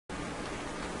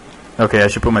Okay, I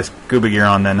should put my scuba gear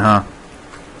on then, huh?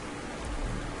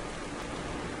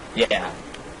 Yeah.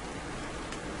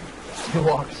 You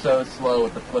walk so slow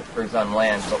with the flippers on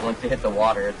land, but once you hit the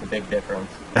water, it's a big difference.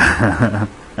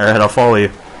 Alright, I'll follow you.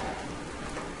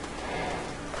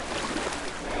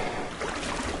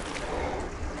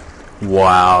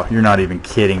 Wow, you're not even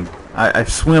kidding. I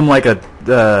swim like a...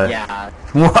 Yeah.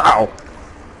 Wow!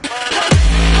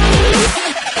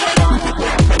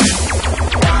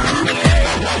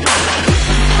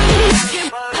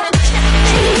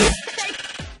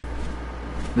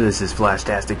 This is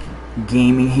Flashtastic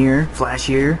Gaming here, Flash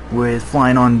here, with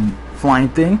Flying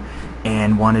Thing,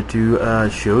 and wanted to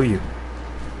show you.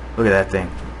 Look at that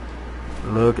thing.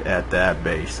 Look at that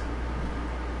base.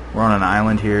 We're on an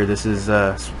island here. This is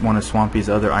one of Swampy's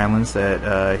other islands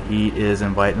that he is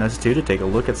inviting us to take a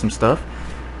look at some stuff.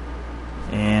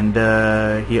 And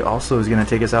he also is going to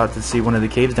take us out to see one of the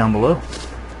caves down below.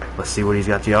 Let's see what he's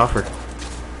got to offer.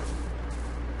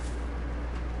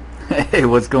 Hey,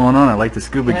 what's going on? I like the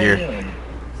scuba gear.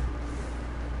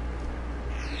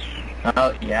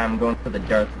 Oh, yeah, I'm going for the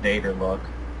Darth Vader look.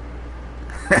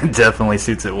 Definitely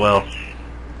suits it well.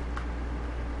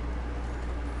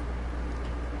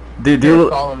 Dude,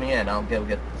 follow me in. I'll go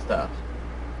get the stuff.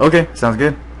 Okay, sounds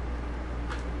good.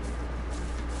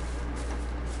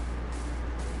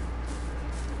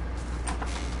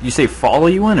 You say follow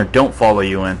you in or don't follow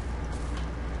you in?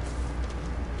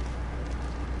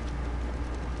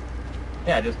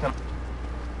 Yeah, just come.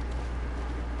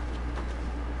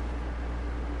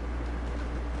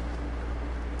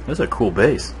 That's a cool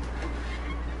base.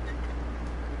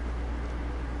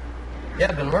 Yeah,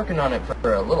 I've been working on it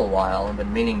for a little while. I've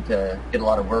been meaning to get a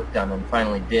lot of work done and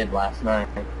finally did last night.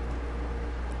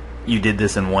 You did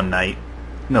this in one night?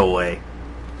 No way.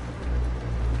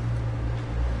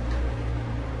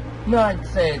 No, I'd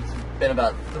say it's been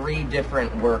about 3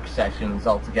 different work sessions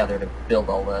altogether to build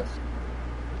all this.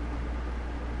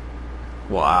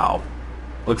 Wow.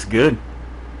 Looks good.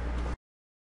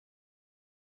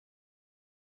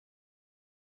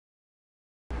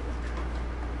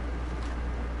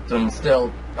 So I'm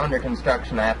still under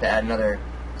construction. I have to add another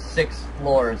 6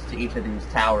 floors to each of these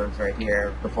towers right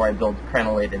here before I build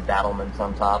crenellated battlements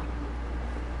on top.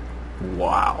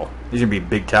 Wow. These are going to be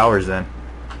big towers then.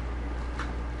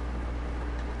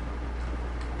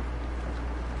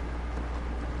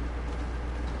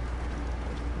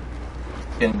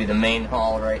 It's going to be the main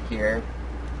hall right here.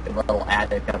 A little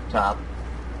attic up top.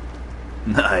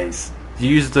 Nice. Do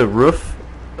you use the roof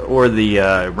or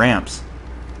the ramps?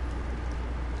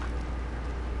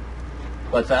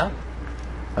 What's that?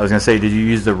 I was going to say, did you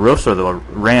use the roofs or the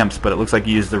ramps, but it looks like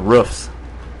you used the roofs.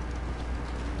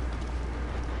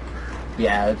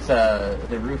 Yeah, it's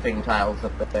the roofing tiles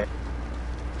up there.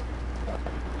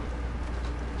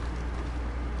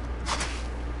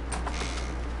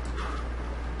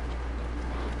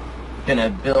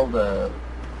 Gonna build a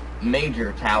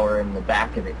major tower in the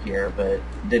back of it here, but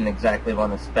didn't exactly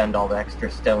want to spend all the extra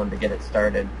stone to get it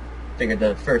started. Figured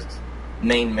the first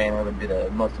main manor would be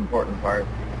the most important part.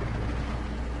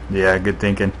 Yeah, good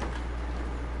thinking.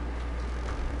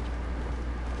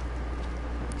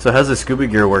 So how's the scuba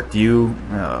gear work? Do you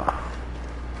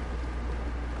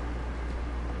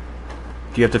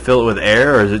have to fill it with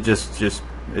air, or is it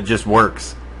just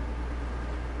works?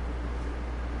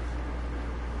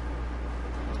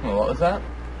 What was that?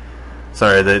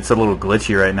 Sorry, it's a little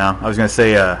glitchy right now. I was gonna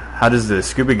say, how does the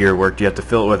scuba gear work? Do you have to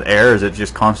fill it with air, or is it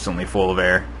just constantly full of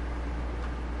air?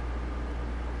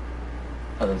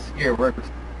 The gear works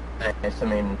nice. I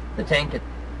mean, the tank is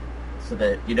so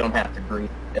that you don't have to breathe.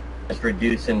 Just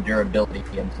reduce in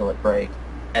durability until it breaks.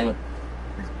 And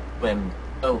with swim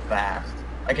so fast,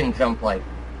 I can jump like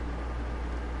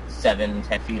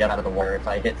 7-10 feet out of the water if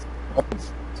I hit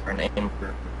holds for an aim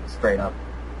for straight up.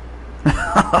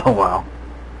 Oh wow.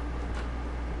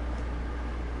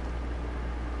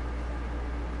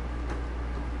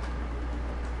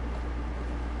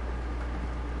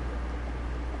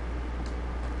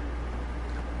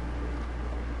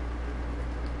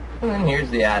 And then here's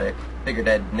the attic. Figured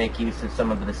I'd make use of some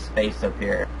of this space up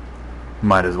here.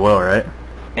 Might as well, right?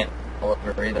 Can't fall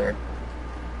over either.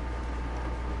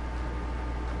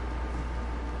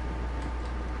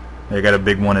 I got a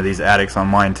big one of these attics on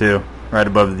mine too, right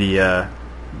above the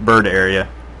bird area.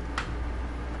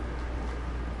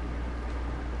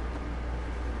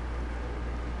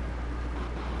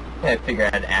 Yeah, I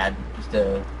figured I'd add just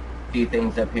a few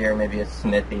things up here, maybe a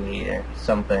smithy or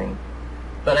something.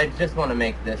 But I just want to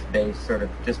make this base sort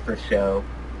of just for show.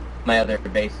 My other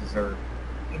bases are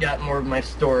got more of my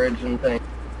storage and things.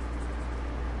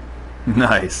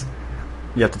 Nice.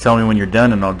 You have to tell me when you're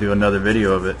done and I'll do another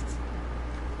video of it.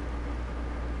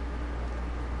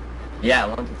 Yeah,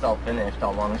 once it's all finished,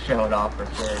 I'll want to show it off for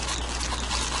sure.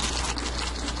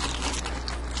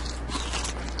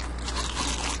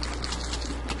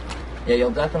 Yeah,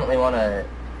 you'll definitely want to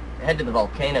head to the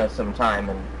volcano sometime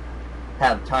and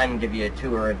have Time give you a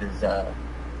tour of his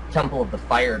Temple of the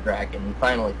Fire Dragon. He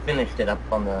finally finished it up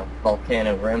on the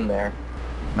volcano rim there.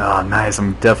 Oh, nice.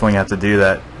 I'm definitely going to have to do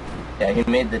that. Yeah, he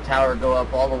made the tower go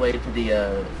up all the way to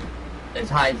the, as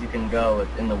high as you can go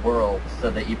in the world so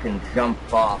that you can jump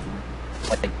off,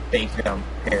 like base jump,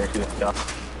 parachute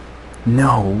stuff.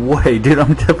 No way, dude.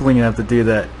 I'm definitely going to have to do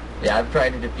that. Yeah, I've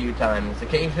tried it a few times.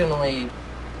 Occasionally,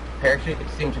 parachute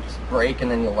seems to just break and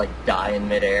then you'll, like, die in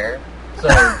midair. So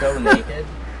go naked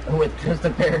with just a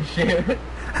parachute.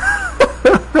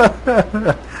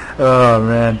 Oh,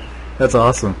 man. That's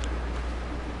awesome.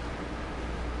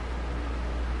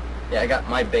 Yeah, I got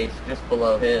my base just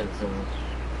below his, and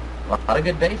a lot of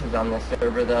good bases on this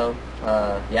server, though.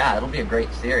 Yeah, it'll be a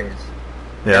great series.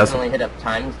 Yeah, Definitely hit up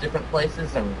Times different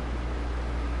places, and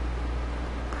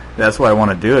that's why I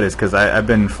want to do it, is because I've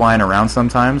been flying around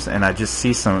sometimes, and I just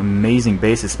see some amazing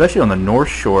bases, especially on the North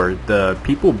Shore. The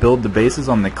people build the bases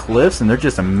on the cliffs, and they're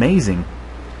just amazing.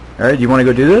 Alright, you want to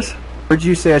go do this? Where'd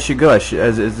you say I should go? Is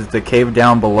it the cave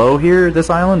down below here, this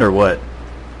island, or what?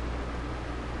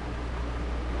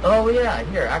 oh yeah,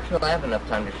 here, actually I have enough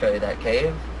time to show you that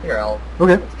cave. Here,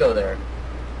 Okay. let's go there.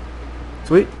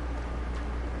 Sweet.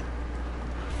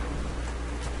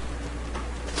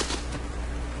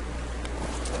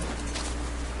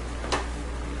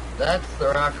 That's the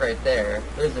rock right there.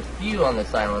 There's a few on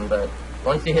this island, but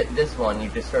once you hit this one, you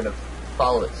just sort of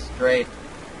follow it straight.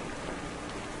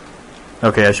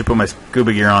 Okay, I should put my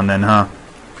scuba gear on then, huh?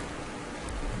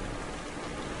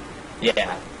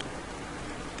 Yeah.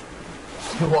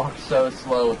 You walk so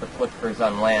slow with the flippers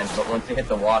on land, but once you hit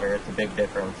the water, it's a big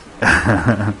difference.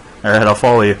 Alright, I'll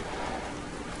follow you.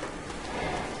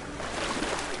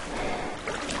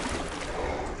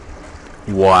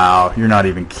 Wow, you're not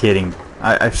even kidding.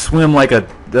 I swim like a...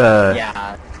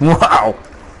 Yeah. Wow!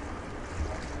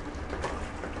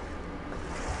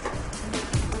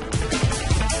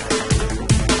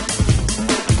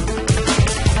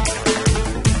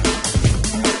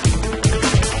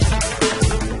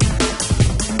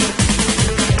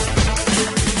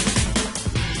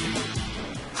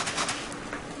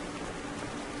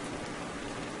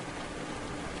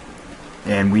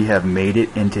 And we have made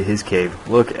it into his cave.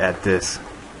 Look at this.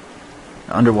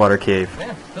 Underwater cave.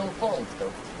 Yeah, still full,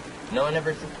 so no one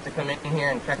ever seems to come in here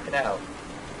and check it out.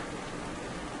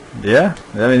 Yeah,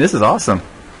 I mean, this is awesome.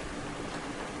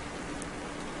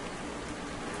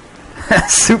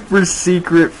 Super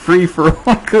secret free for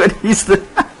all goodies.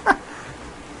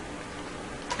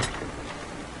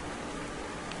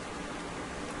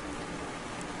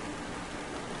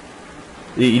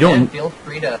 You don't. And feel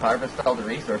free to harvest all the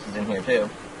resources in here too.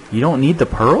 You don't need the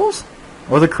pearls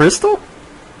or the crystal.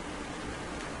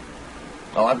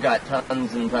 Oh, I've got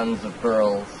tons and tons of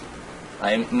pearls.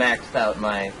 I maxed out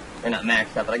my, or not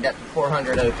maxed out, but I got to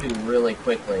 402 really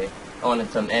quickly. I wanted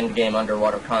some endgame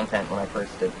underwater content when I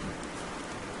first did.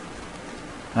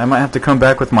 I might have to come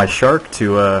back with my shark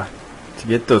to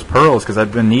get those pearls, because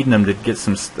I've been needing them to get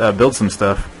some build some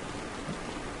stuff.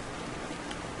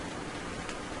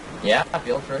 Yeah,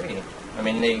 feel free. I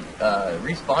mean, they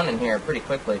respawn in here pretty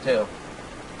quickly too.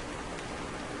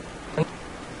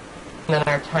 And then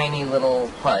our tiny little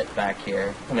hut back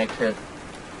here to make sure.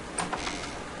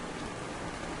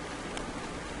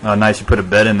 Oh, nice! You put a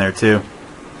bed in there too.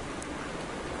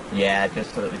 Yeah,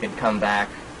 just so that we could come back,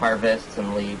 harvest,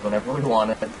 and leave whenever we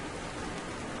wanted.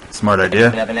 Smart We idea.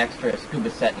 have an extra scuba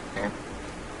set in here.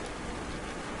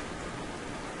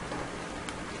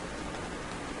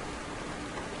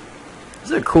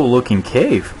 This is a cool looking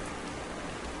cave.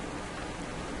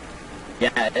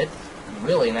 Yeah, it's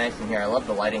really nice in here. I love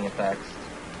the lighting effects.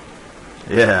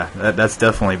 Yeah, that's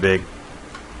definitely big.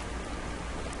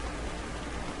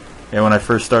 Yeah, when I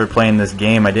first started playing this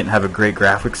game, I didn't have a great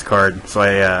graphics card, so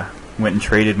I went and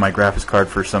traded my graphics card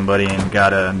for somebody and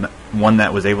got one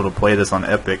that was able to play this on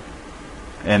Epic.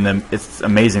 And then it's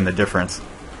amazing the difference.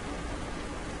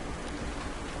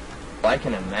 I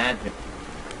can imagine.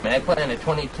 I mean, I play on a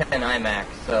 2010 iMac,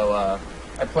 so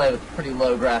I play with pretty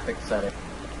low graphics setting.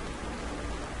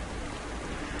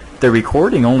 The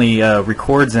recording only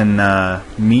records in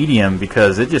medium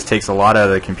because it just takes a lot out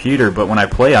of the computer, but when I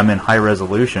play, I'm in high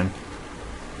resolution.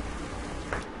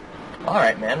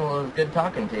 Alright, man. Well, it was good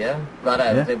talking to you. Glad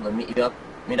I was able to meet up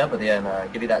with you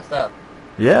and give you that stuff.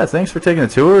 Yeah, thanks for taking the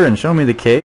tour and showing me the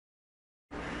cave.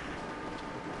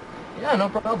 Yeah, no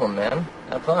problem, man.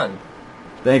 Have fun.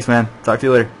 Thanks, man. Talk to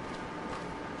you later.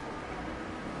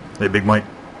 Hey, Big Mike.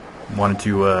 wanted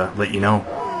to let you know.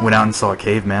 Went out and saw a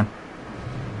cave, man.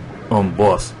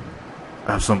 Boss,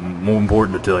 I have something more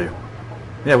important to tell you.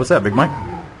 Yeah, what's that, Big Mike?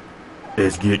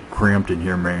 It's getting cramped in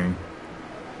here, man.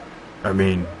 I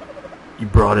mean, you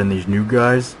brought in these new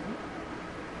guys,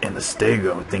 and the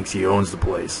Stego thinks he owns the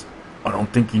place. I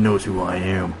don't think he knows who I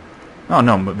am. Oh,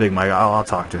 no, but Big Mike, I'll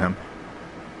talk to him.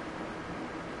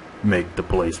 Make the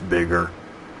place bigger.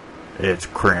 It's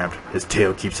cramped. His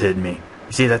tail keeps hitting me.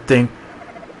 You see that thing?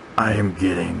 I am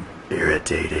getting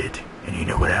irritated. And you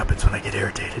know what happens when I get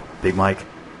irritated. Big Mike.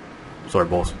 Sorry,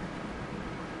 boss.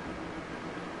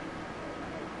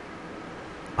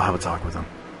 I'll have a talk with him.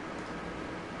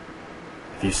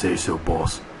 If you say so,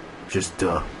 boss. Just,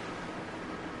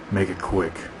 make it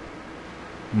quick.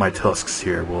 My tusks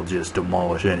here will just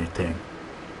demolish anything.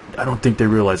 I don't think they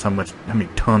realize how many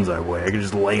tons I weigh. I can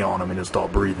just lay on them and just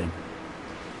stop breathing.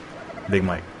 Big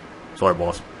Mike. Sorry,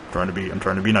 boss. I'm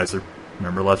trying to be nicer.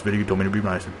 Remember last video you told me to be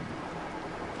nicer.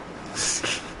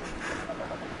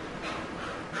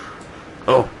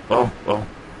 Oh.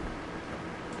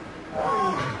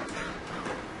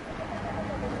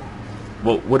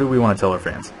 Well, what do we want to tell our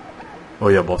fans? Oh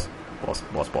yeah, boss.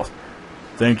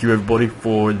 Thank you everybody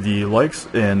for the likes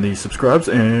and the subscribes,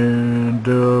 and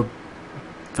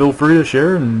feel free to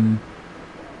share and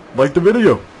like the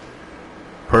video.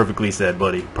 Perfectly said,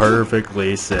 buddy.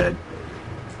 Perfectly said.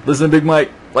 Listen, Big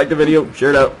Mike, like the video, share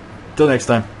it out. Till next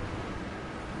time.